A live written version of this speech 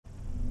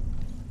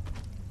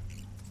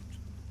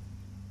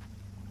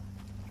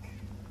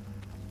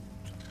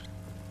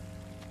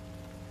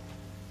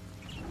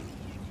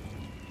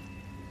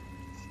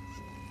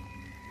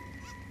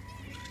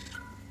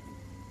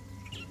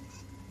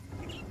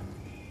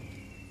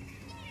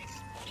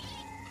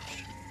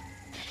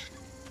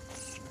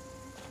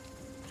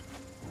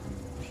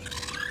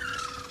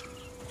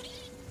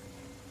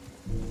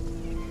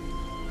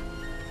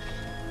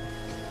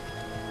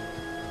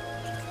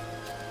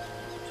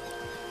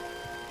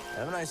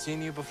Haven't I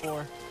seen you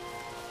before?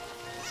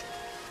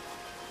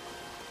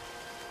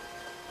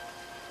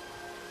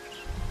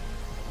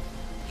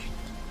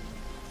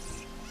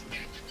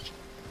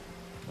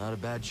 Not a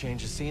bad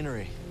change of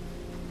scenery.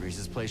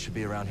 Greez's place should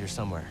be around here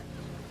somewhere.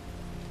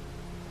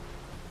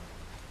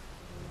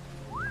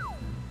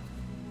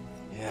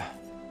 Yeah.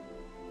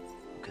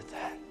 Look at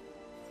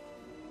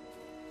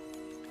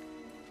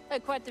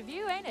that. Quite the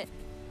view, ain't it?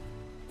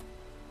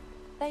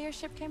 That your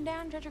ship came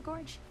down, Dredger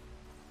Gorge?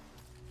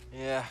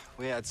 Yeah,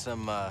 we had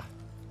some,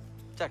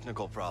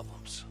 technical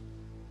problems.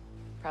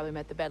 Probably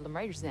met the Bedlam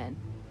Raiders then.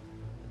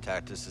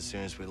 Attacked us as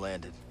soon as we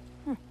landed.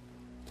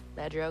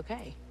 Glad you're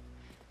okay.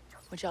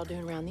 What y'all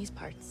doing around these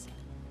parts?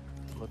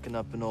 Looking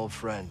up an old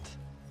friend.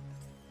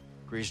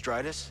 Greez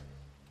Dritus?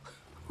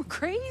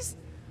 Greez?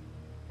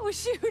 Oh,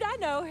 shoot, I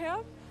know him.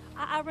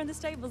 I run the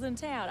stables in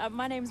town.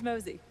 My name's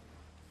Mosey.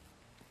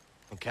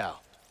 I'm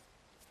Cal.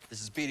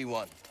 This is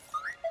BD1.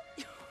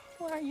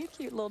 Why are you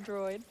cute little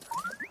droid?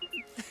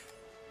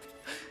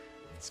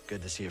 It's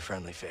good to see a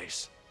friendly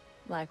face.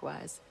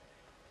 Likewise.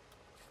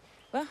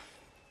 Well,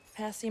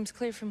 path seems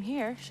clear from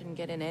here. Shouldn't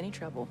get in any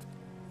trouble.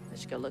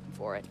 Let's go looking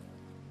for it.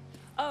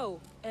 Oh,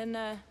 and,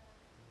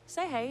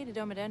 say hey to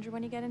Domodendra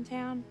when you get in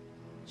town.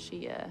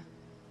 She,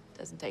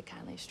 doesn't take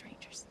kindly to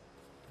strangers.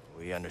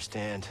 We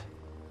understand.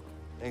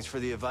 Thanks for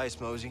the advice,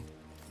 Mosey.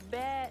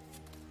 Bet.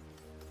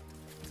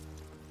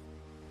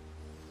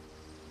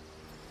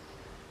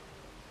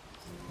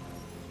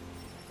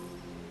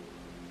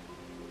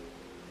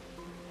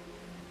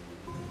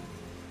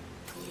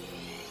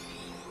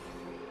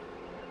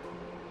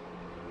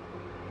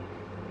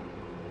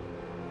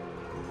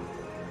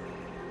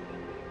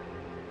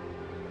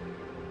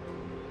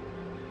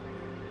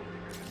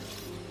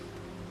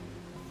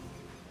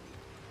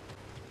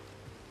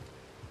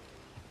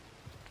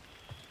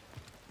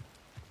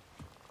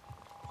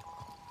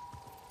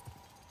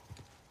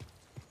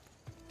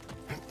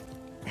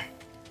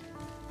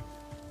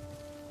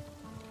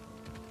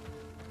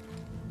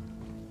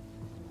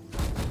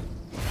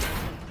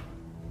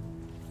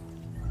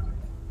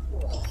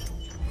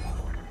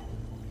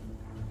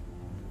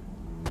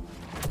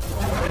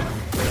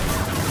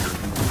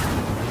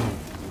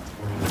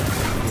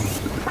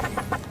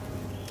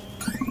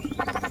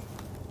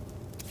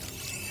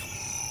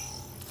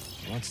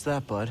 What's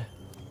that, bud?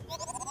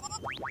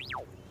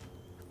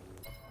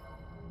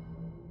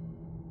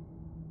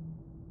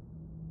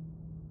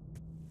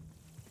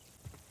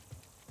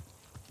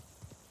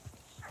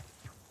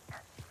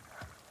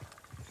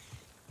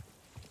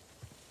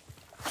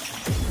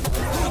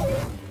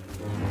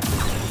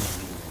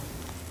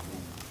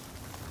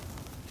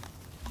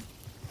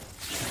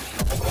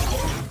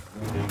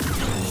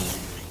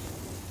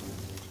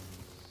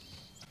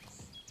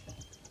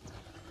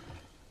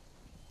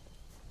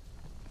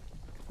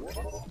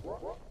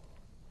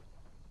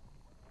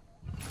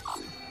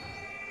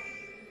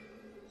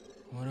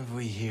 What have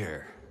we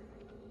here?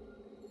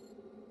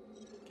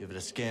 Give it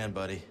a scan,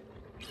 buddy.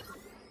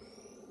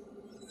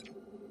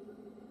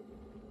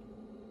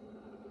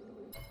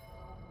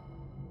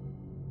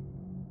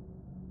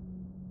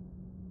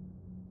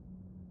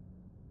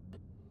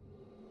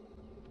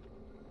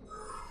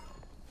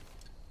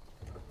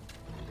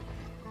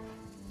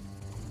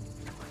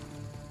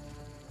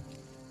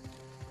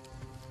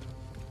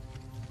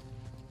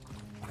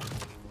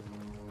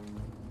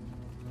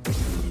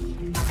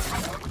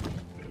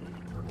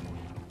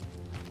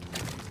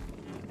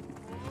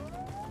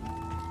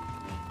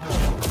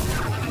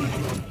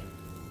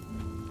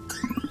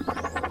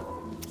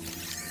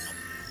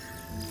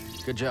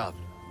 Good job.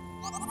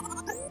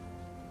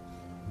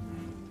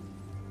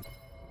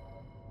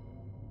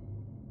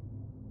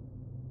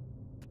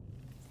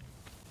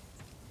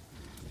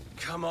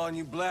 Come on,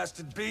 you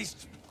blasted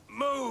beast!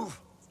 Move!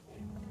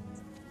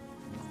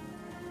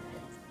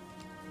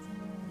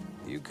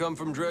 You come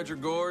from Dredger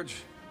Gorge?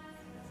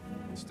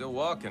 You still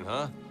walking,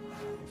 huh?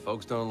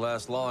 Folks don't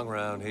last long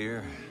around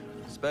here.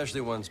 Especially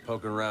ones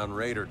poking around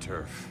raider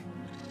turf.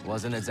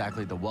 Wasn't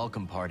exactly the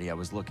welcome party I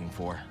was looking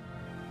for.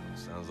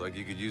 Sounds like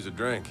you could use a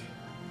drink.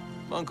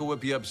 Monk will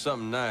whip you up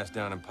something nice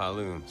down in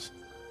Pyloon's.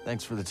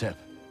 Thanks for the tip.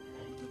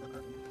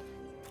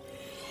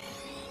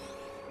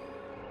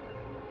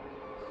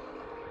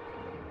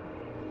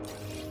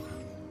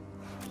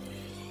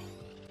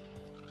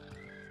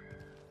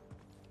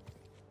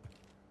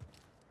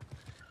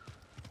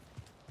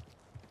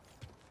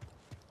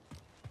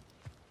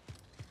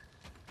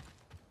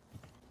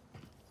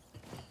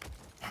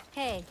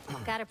 Hey,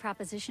 got a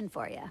proposition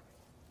for you.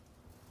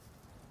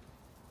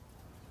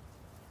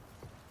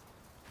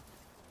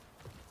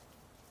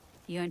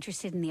 You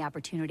interested in the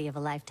opportunity of a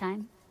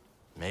lifetime?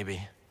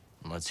 Maybe.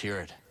 Let's hear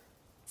it.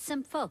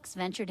 Some folks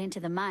ventured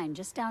into the mine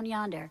just down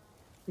yonder.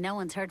 No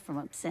one's heard from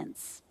them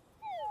since.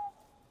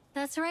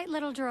 That's right,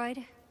 little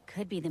droid.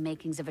 Could be the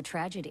makings of a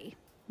tragedy.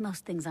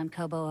 Most things on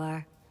Kobah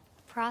are.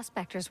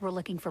 Prospectors were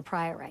looking for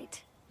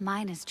priorite.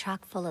 Mine is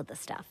chock full of the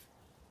stuff.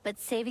 But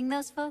saving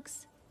those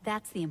folks?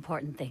 That's the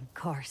important thing,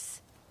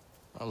 course.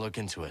 I'll look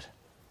into it.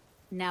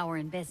 Now we're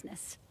in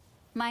business.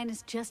 Mine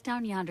is just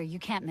down yonder, you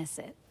can't miss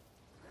it.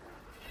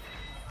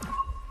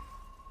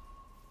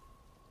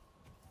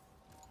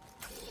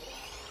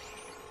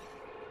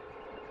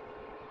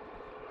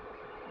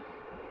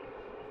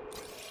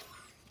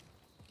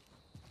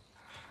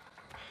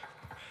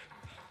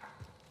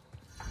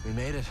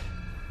 made it.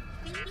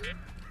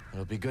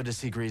 It'll be good to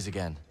see Greez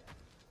again.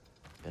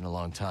 Been a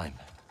long time.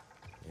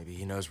 Maybe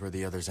he knows where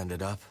the others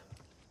ended up.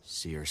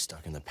 Seer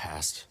stuck in the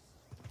past.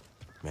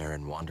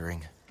 Marin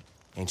wandering.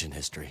 Ancient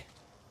history.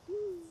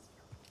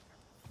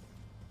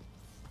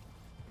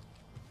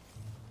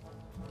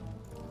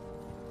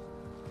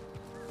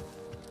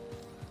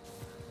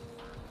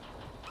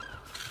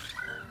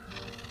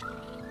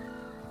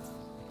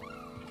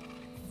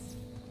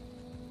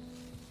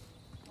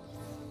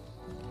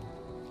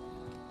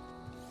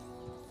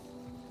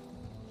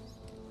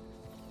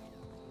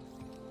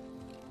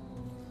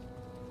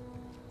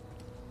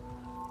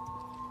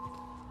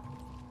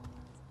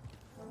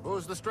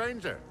 Who's the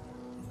stranger?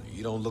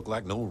 You don't look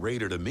like no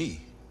raider to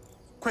me.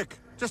 Quick,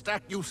 just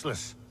act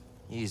useless.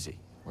 Easy.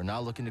 We're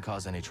not looking to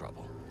cause any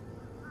trouble.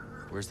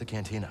 Where's the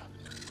cantina?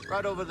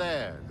 Right over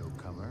there,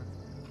 newcomer.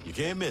 You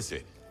can't miss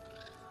it.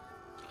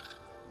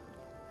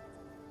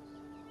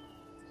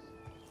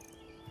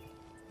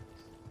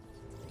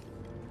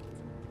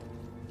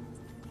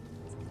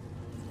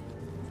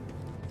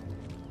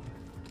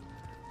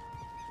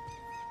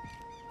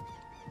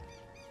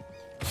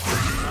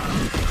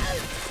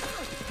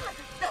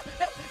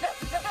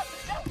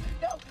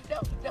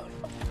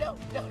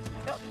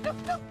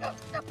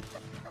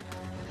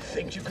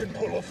 Think you can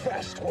pull a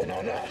fast one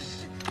on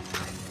us?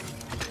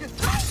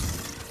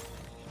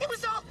 It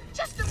was all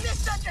just a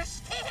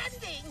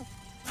misunderstanding!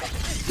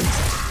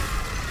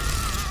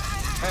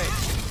 Hey!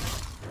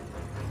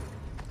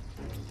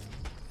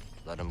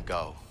 Let him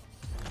go.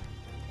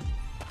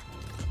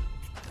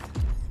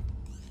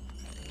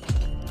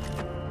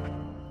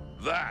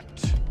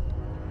 That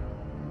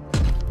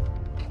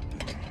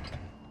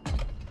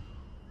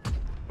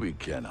we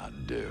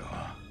cannot do.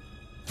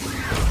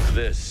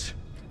 This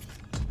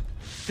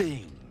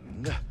thing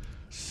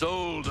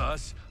sold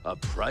us a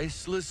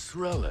priceless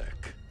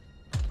relic.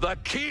 The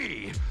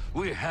key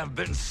we have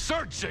been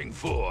searching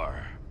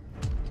for.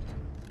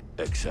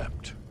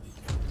 Except,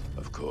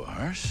 of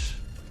course,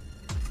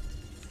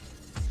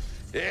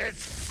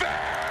 it's fake!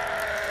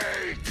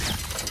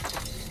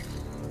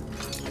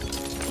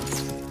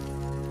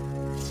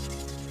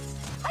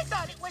 I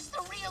thought it was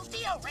the real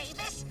deal,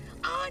 Ravis.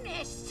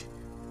 Honest.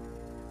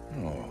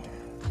 Oh.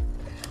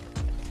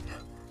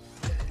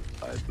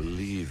 I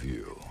believe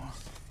you.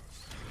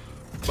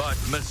 But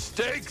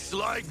mistakes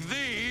like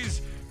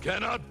these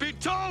cannot be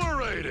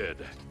tolerated.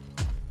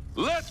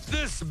 Let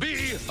this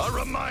be a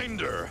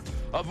reminder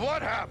of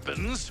what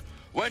happens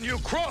when you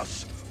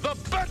cross the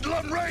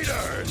Bedlam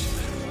Raiders!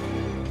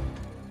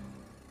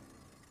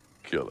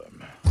 Kill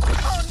him.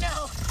 Oh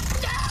no!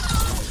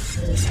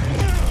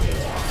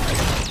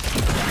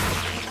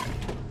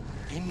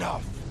 No!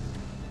 Enough!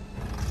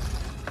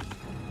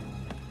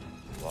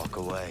 Walk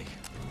away.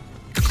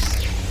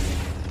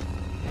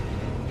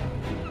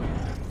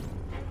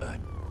 A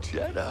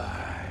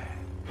Jedi.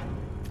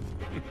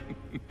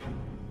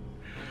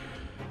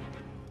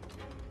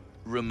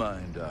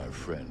 Remind our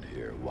friend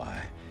here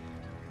why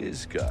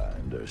his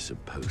kind are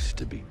supposed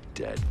to be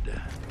dead.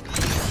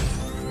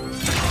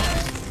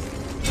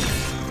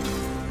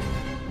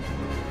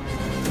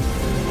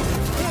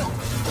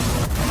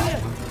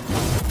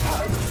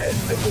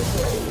 End of the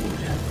road.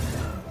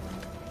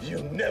 You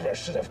never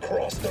should have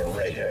crossed the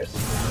Raiders.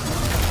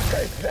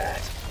 Take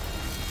that.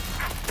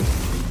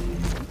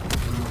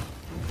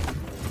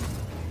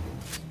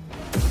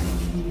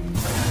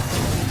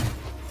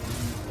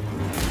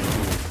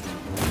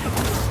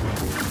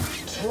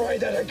 Try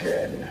that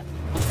again.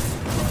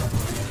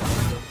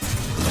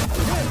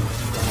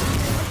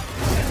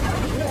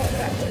 Not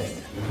happening.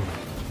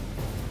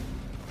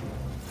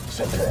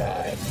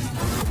 Surprise.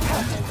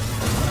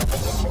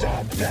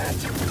 Stop that.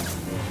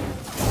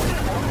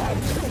 I'm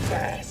too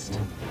fast.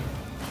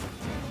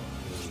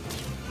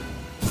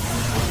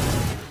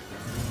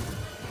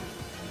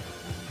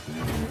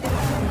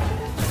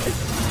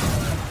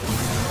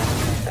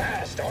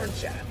 Fast,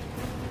 aren't ya?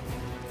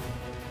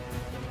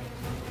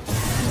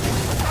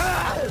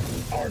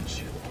 Aren't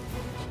you?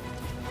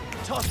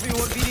 Toss me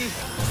one, BD!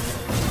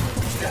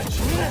 Got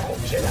you now,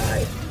 Jedi!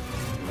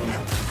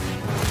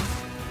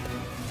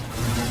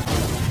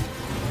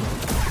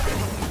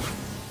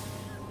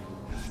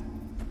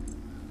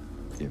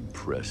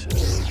 Impressive.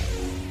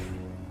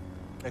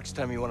 Next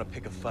time you want to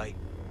pick a fight,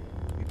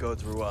 you go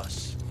through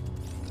us.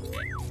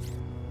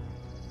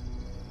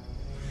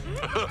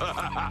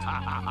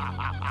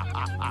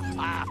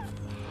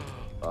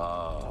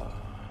 Ah,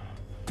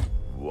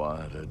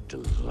 what a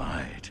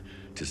delight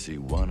to see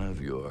one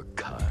of your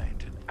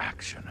kind in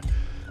action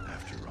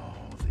after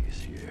all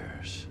these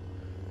years.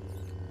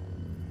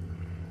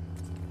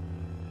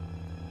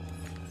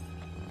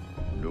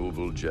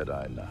 Noble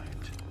Jedi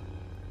Knight,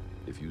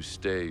 if you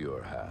stay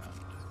your hand,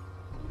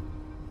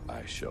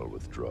 I shall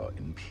withdraw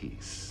in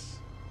peace.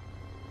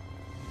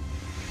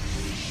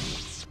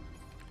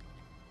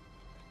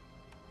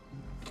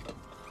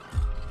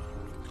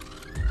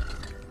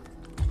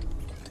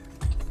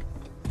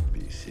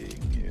 Be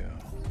seeing you.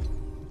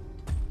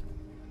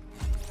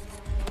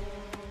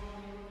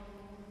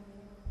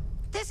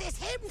 This is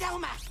him,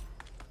 Doma!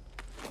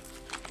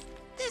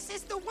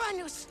 the one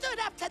who stood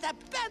up to the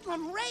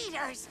Bedlam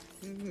Raiders.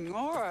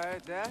 All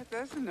right,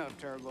 that's enough,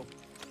 Turgle.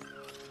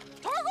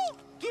 Turgle,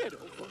 get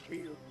over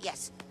here.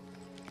 Yes.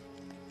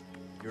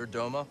 You're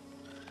Doma?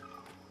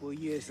 Well,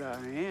 yes, I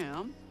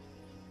am.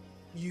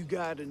 You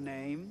got a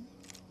name,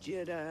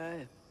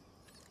 Jedi?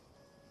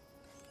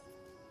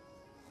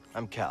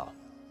 I'm Cal.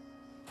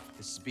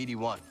 This is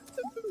BD-1.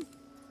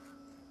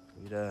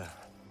 We'd,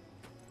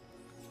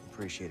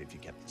 appreciate if you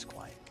kept this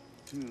quiet.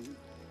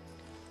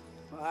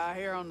 Well, out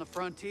here on the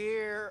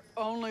frontier,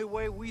 only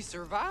way we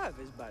survive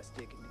is by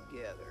sticking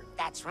together.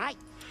 That's right.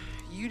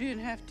 You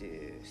didn't have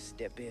to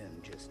step in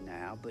just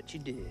now, but you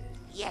did.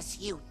 Yes,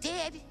 you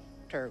did.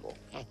 Turgle,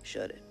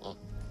 shut it.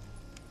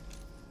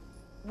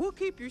 We'll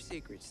keep your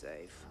secret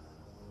safe.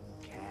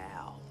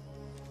 Cal.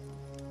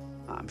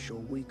 I'm sure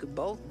we could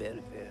both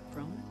benefit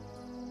from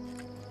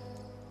it.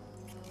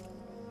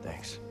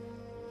 Thanks.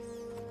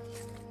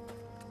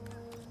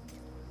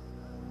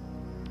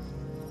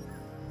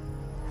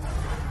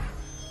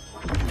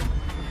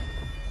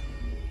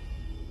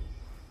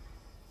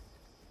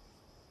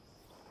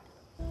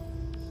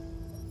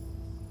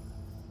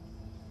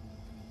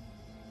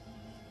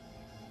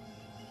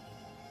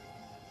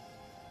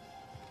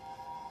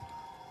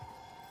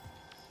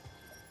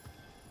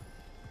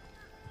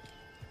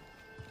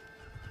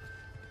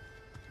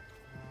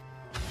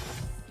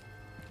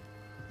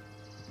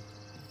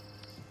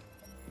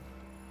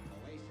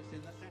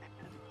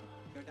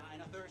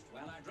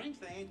 Well, our drinks,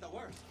 they ain't the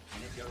worst.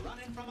 And if you're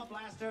running from a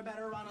blaster,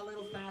 better run a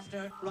little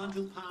faster. Run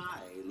to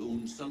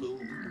Pyloon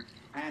Saloon.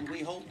 And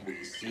we hope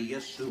we see you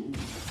soon.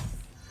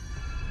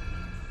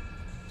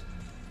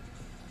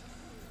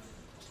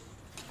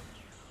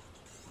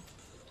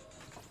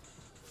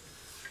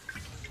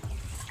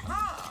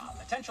 Ah,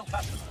 potential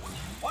customer.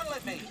 What'll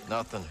it be?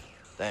 Nothing.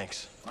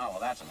 Thanks. Oh, well,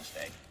 that's a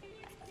mistake.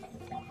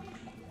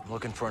 I'm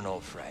looking for an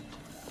old friend.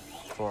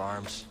 4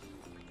 arms.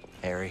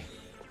 Hairy.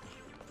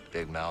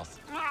 Big mouth.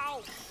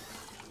 Ow!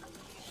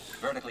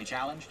 Vertically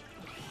challenged?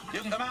 You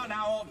can come out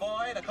now, old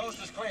boy. The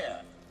coast is clear.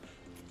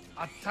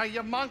 I'll tell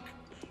you, Monk,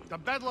 the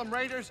Bedlam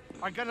Raiders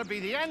are gonna be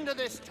the end of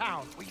this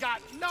town. We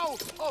got no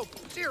hope.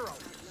 Zero.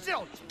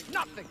 Zilch.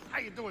 Nothing. How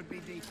you doing,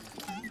 BD?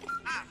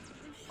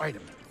 Wait a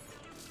minute.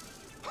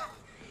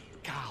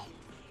 Cal.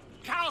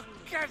 Cal,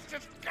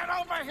 just get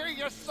over here,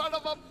 you son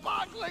of a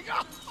bogling.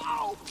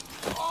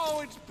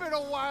 Oh, it's been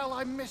a while.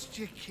 I missed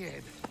you,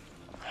 kid.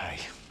 Hi.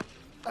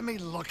 Let me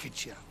look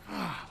at you.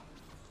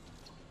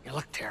 You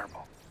look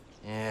terrible.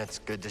 Yeah, it's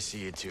good to see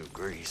you too,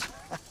 Greez.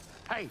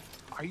 Hey,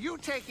 are you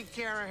taking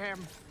care of him?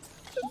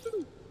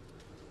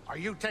 Are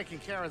you taking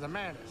care of the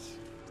Mantis?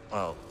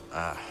 Well,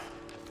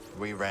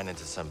 we ran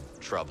into some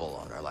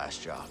trouble on our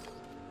last job.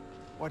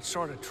 What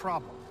sort of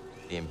trouble?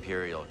 The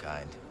Imperial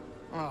kind.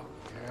 Oh,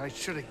 yeah, I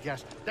should have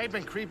guessed. They've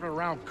been creeping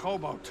around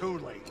Kobah too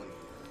lately.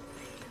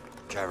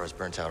 Gyro's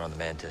burnt out on the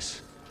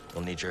Mantis.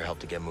 We'll need your help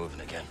to get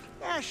moving again.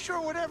 Yeah, sure,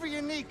 whatever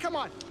you need. Come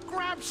on,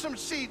 grab some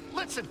seed.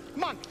 Listen,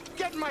 Monk,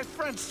 get my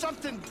friend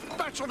something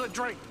special to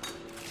drink.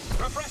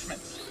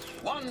 Refreshments.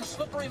 1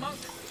 slippery monk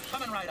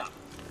coming right up.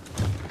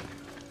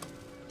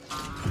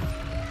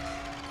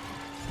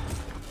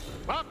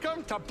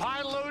 Welcome to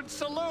Pyloon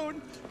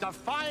Saloon, the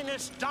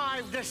finest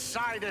dive this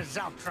side of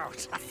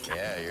Zeltros.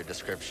 Yeah, your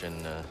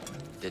description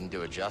didn't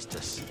do it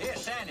justice.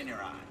 Here's sand in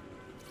your eye.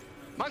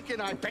 Monk and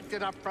I picked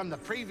it up from the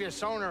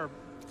previous owner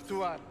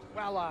to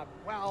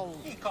well...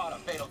 He caught a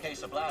fatal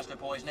case of blaster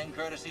poisoning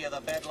courtesy of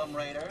the Bedlam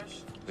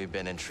Raiders. We've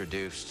been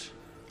introduced.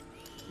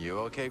 You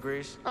okay,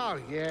 Greez? Oh,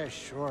 yeah,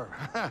 sure.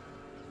 As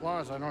long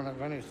as I don't have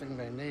anything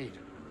they need.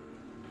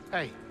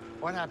 Hey,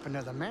 what happened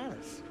to the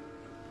Mantis?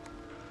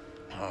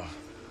 Oh,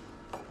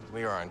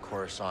 we were on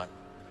Coruscant,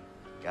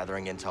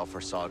 gathering intel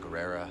for Saw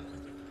Gerrera.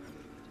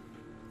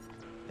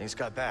 Things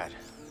got bad.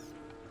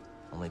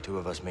 Only 2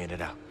 of us made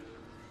it out.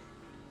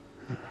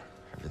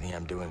 Everything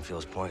I'm doing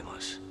feels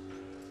pointless.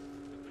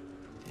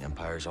 The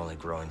Empire's only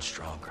growing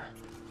stronger.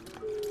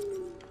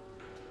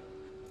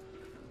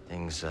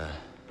 Things,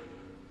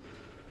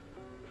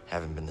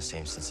 haven't been the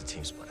same since the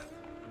team split up.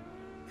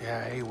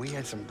 Yeah, hey, we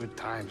had some good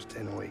times,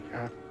 didn't we,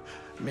 huh?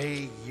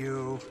 Me,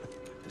 you,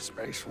 the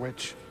Space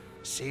Witch,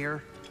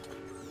 Seer.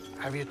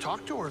 Have you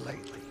talked to her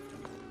lately?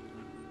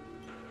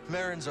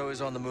 Marin's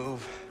always on the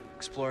move,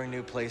 exploring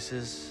new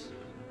places,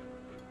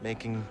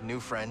 making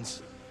new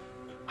friends.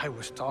 I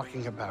was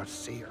talking about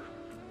Seer.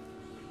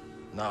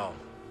 No.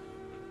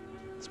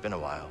 It's been a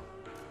while.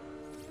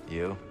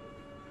 You?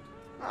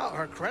 Well,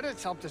 her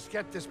credits helped us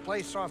get this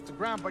place off the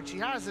ground, but she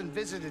hasn't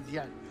visited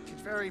yet. She's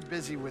very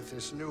busy with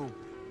this new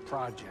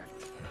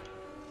project.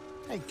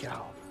 Hey,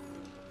 Cal.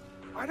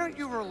 Why don't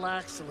you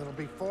relax a little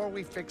before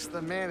we fix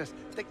the Mantis?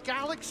 The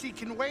galaxy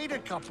can wait a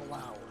couple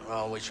hours.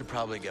 Well, we should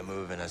probably get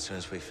moving as soon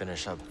as we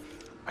finish up.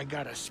 I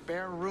got a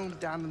spare room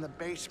down in the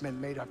basement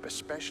made up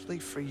especially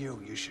for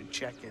you. You should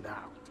check it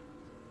out.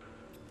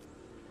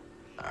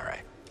 All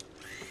right.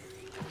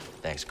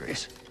 Thanks,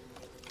 Greez.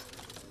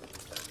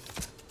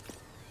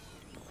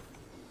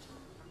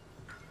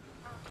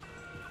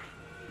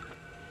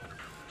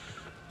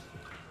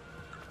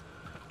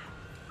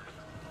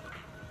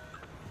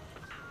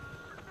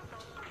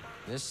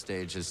 This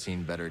stage has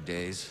seen better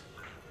days.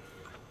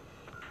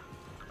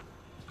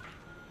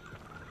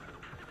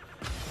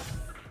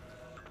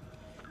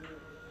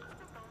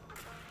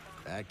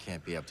 That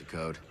can't be up to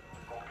code,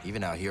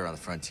 even out here on the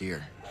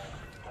frontier.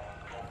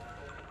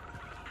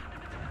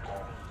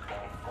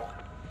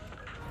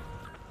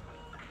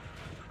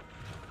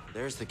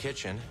 There's the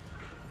kitchen.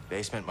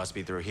 Basement must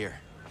be through here.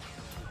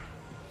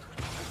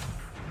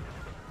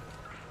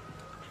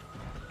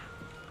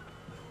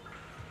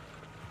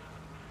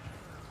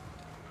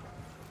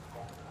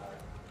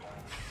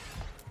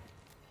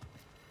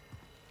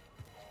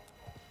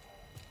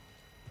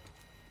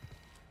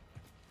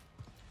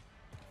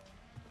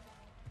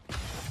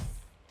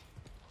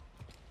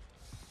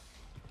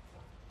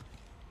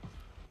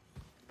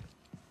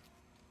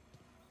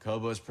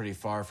 Kobah's pretty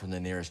far from the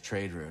nearest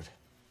trade route.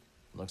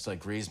 Looks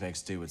like Greez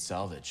makes do with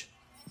salvage.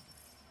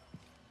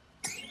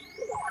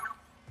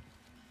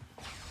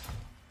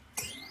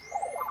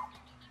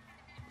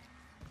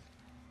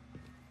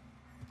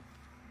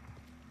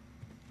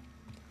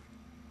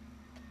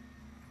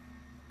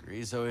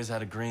 Greez always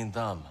had a green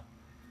thumb.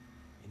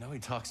 You know he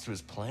talks to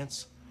his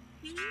plants?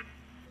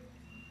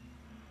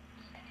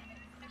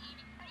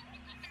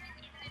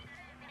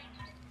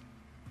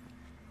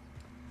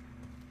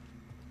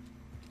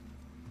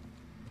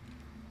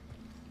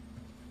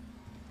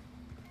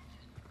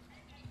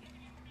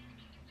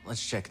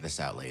 Let's check this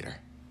out later.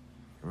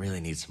 I really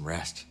need some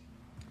rest.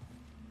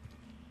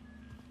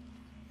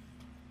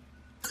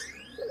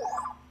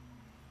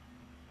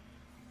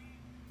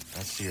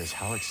 That's Seer's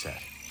Halleck set.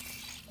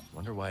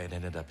 Wonder why it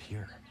ended up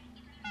here.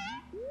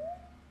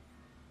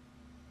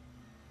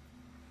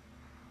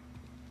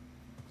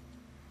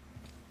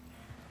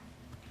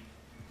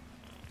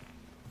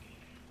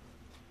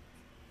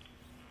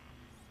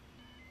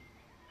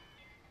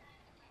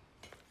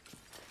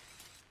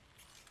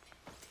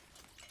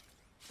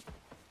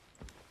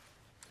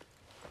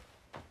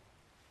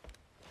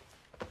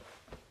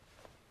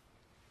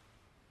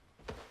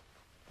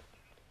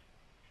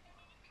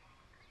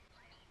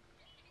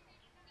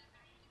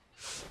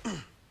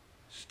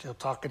 Still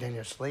talking in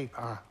your sleep,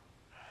 huh?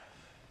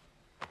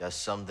 Guess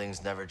some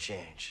things never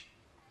change.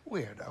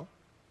 Weirdo.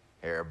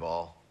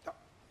 Hairball.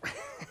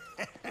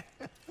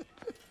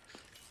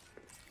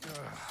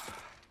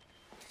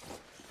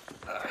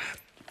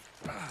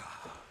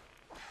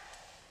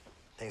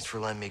 Thanks for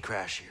letting me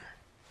crash here.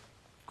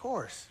 Of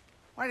course.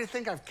 Why do you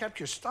think I've kept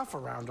your stuff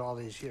around all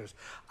these years?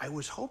 I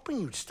was hoping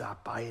you'd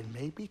stop by and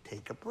maybe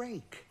take a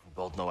break. We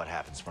both know what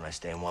happens when I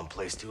stay in one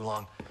place too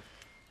long.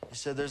 You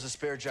said there's a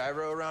spare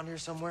gyro around here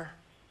somewhere?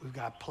 We've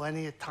got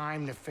plenty of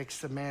time to fix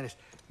the Mantis.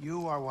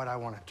 You are what I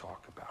want to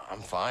talk about.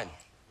 I'm fine.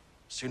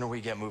 Sooner we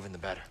get moving, the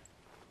better.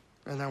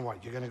 And then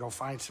what, you're gonna go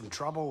find some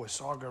trouble with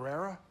Saw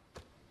Gerrera?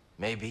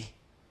 Maybe.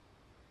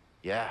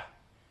 Yeah,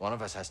 one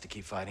of us has to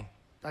keep fighting.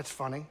 That's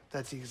funny.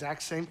 That's the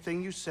exact same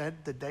thing you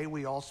said the day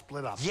we all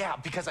split up. Yeah,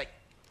 because I...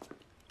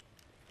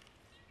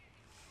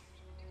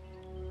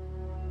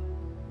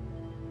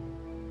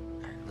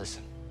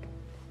 Listen.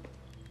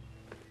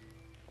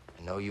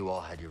 I know you all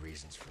had your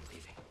reasons for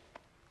leaving.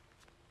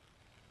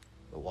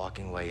 But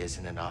walking away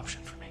isn't an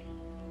option for me.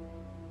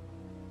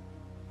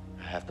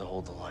 I have to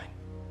hold the line.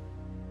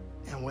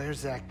 And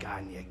where's that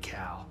gotten you,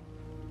 Cal?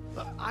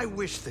 Look, I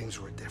wish things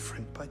were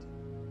different, but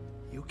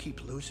you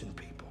keep losing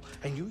people.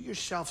 And you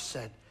yourself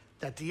said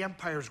that the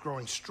Empire's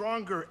growing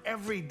stronger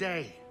every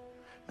day.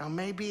 Now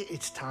maybe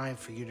it's time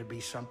for you to be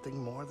something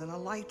more than a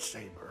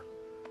lightsaber.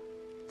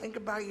 Think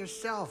about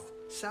yourself.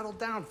 Settle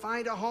down,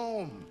 find a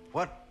home.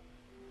 What?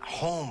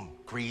 Home,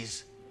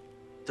 Greez.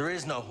 There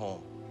is no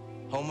home.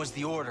 Home was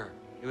the Order.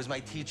 It was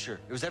my teacher.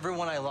 It was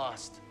everyone I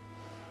lost.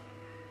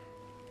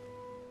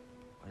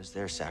 What does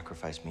their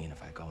sacrifice mean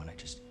if I go and I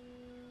just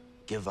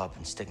give up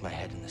and stick my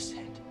head in the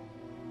sand?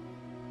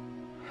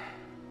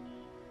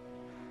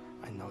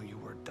 I know you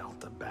were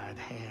dealt a bad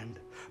hand,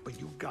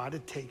 but you gotta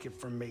take it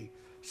from me.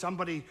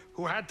 Somebody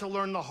who had to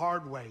learn the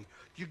hard way.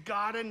 You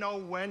gotta know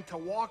when to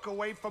walk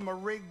away from a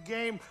rigged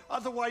game.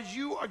 Otherwise,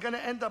 you are gonna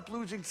end up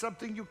losing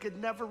something you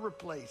could never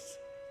replace.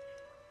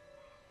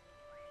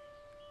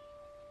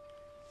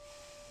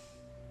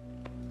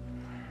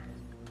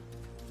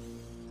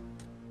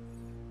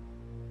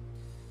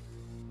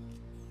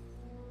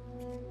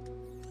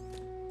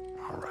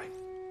 All right.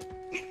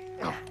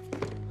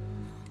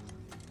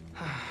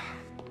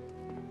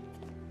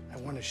 I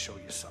want to show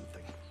you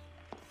something.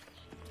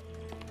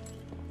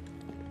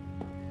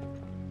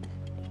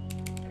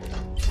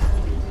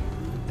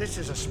 This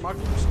is a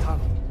smuggler's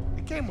tunnel.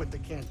 It came with the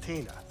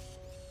cantina.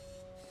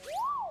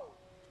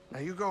 Now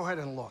you go ahead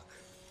and look.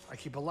 I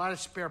keep a lot of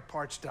spare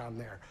parts down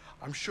there.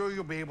 I'm sure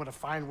you'll be able to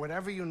find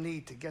whatever you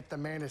need to get the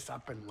Mantis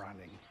up and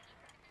running.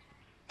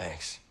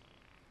 Thanks.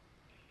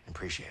 I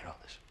appreciate all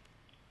this.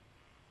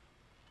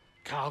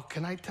 Cal,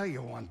 can I tell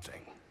you one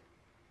thing?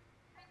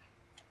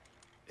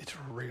 It's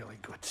really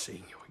good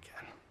seeing you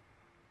again.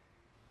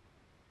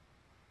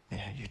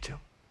 Yeah, you too.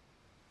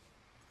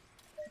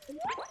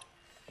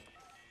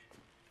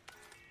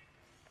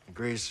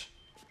 Greez,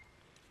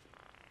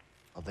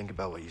 I'll think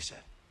about what you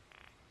said.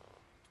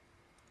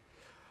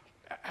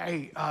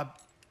 Hey,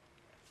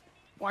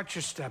 watch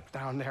your step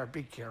down there.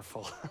 Be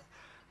careful.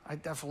 I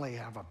definitely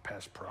have a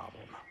pest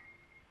problem.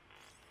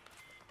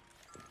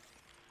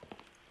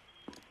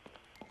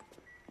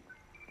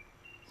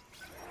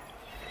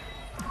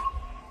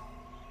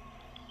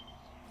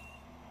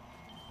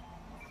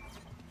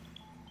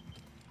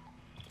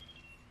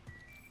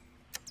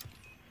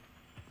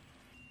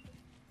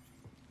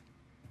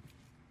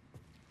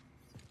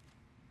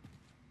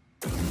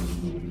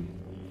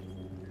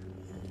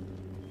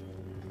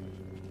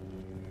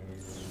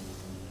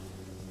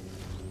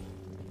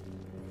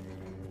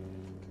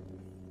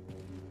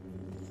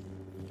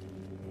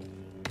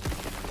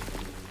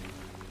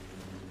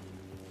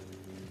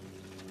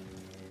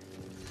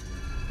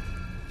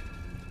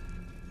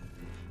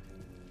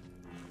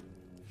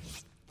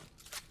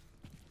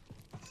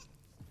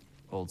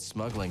 Old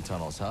smuggling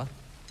tunnels, huh?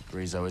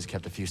 Greez always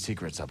kept a few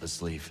secrets up his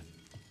sleeve.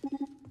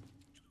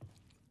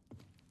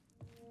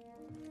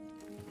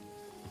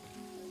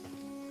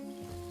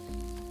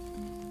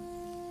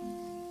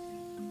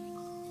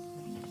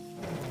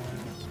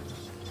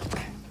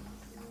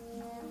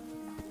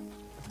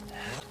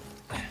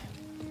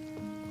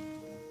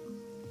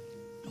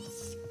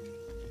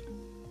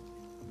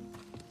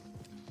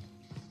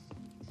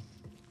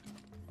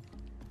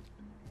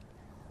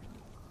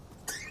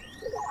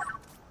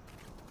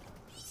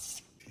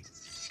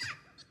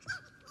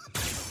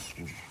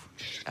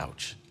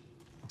 Ouch.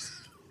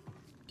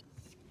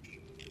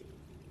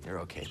 You're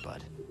okay,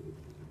 bud.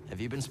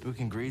 Have you been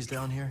spooking Greez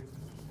down here?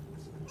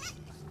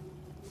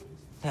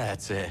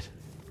 That's it.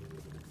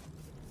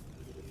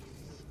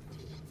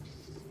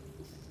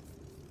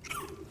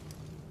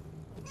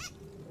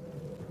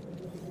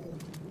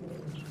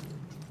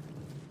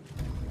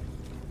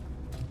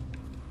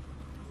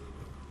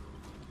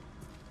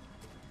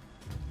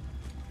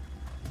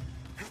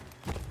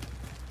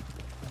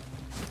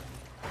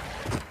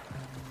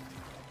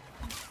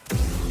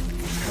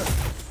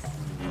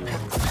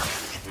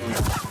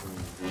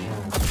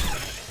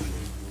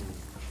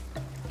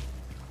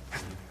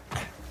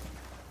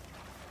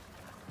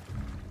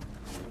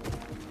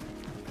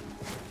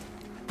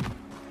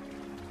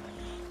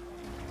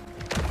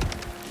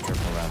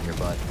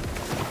 But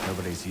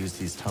nobody's used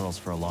these tunnels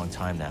for a long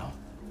time now.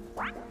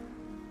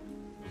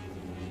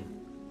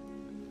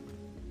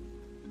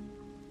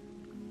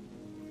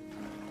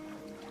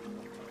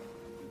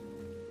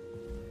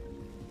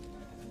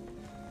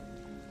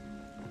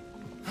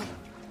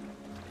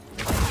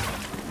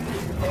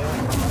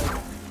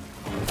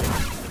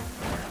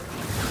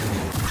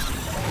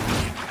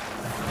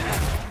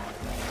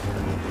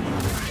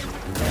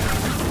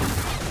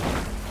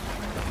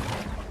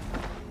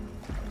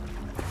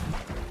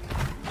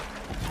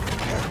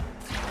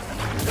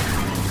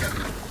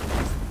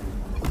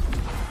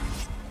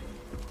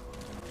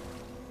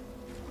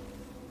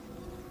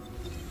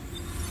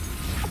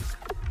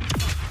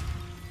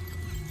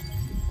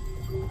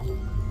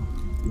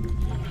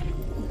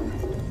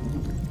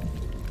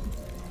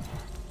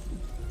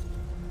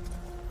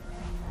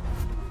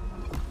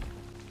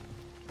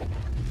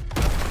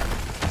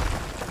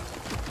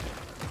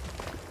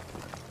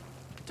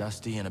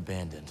 Dusty and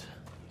abandoned.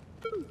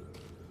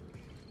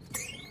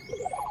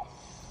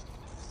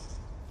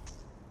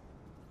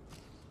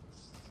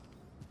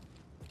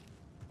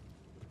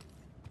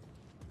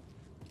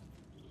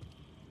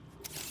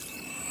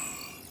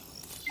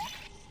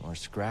 More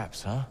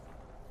scraps, huh?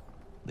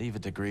 Leave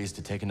it to Greez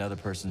to take another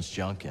person's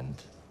junk and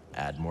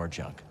add more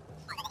junk.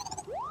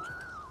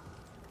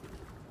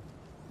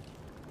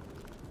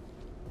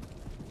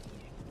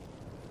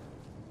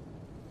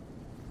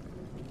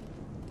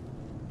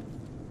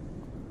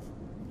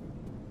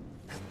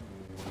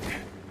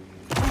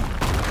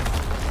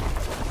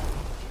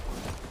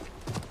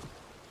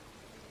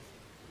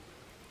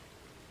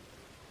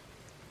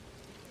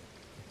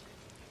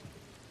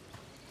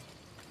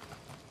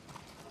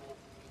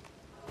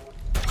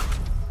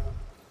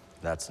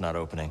 That's not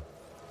opening.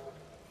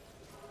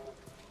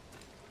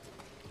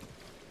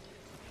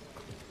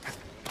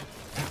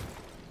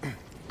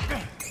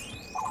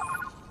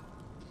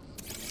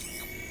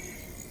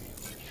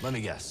 Let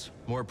me guess.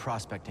 More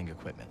prospecting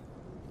equipment.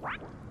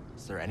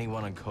 Is there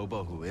anyone on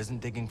Kobah who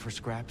isn't digging for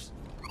scraps?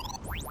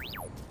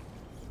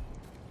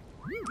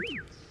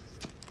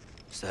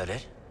 Is that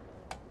it?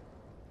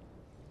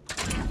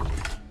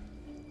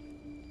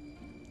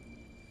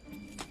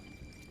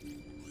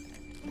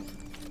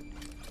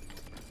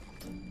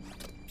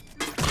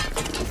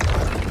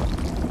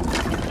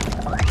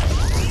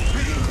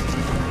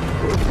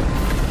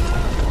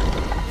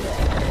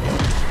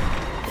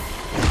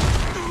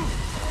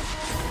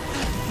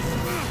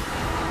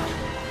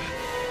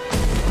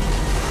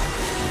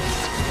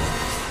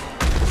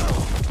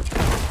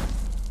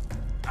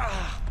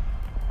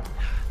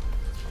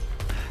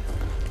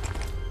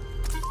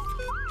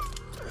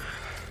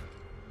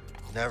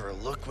 Never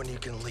look when you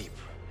can leap,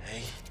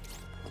 eh?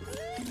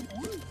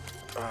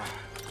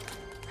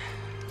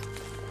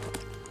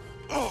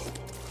 The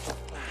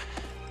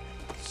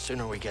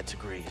sooner we get to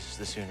Greez,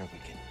 the sooner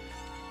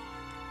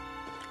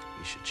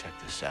we should check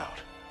this out.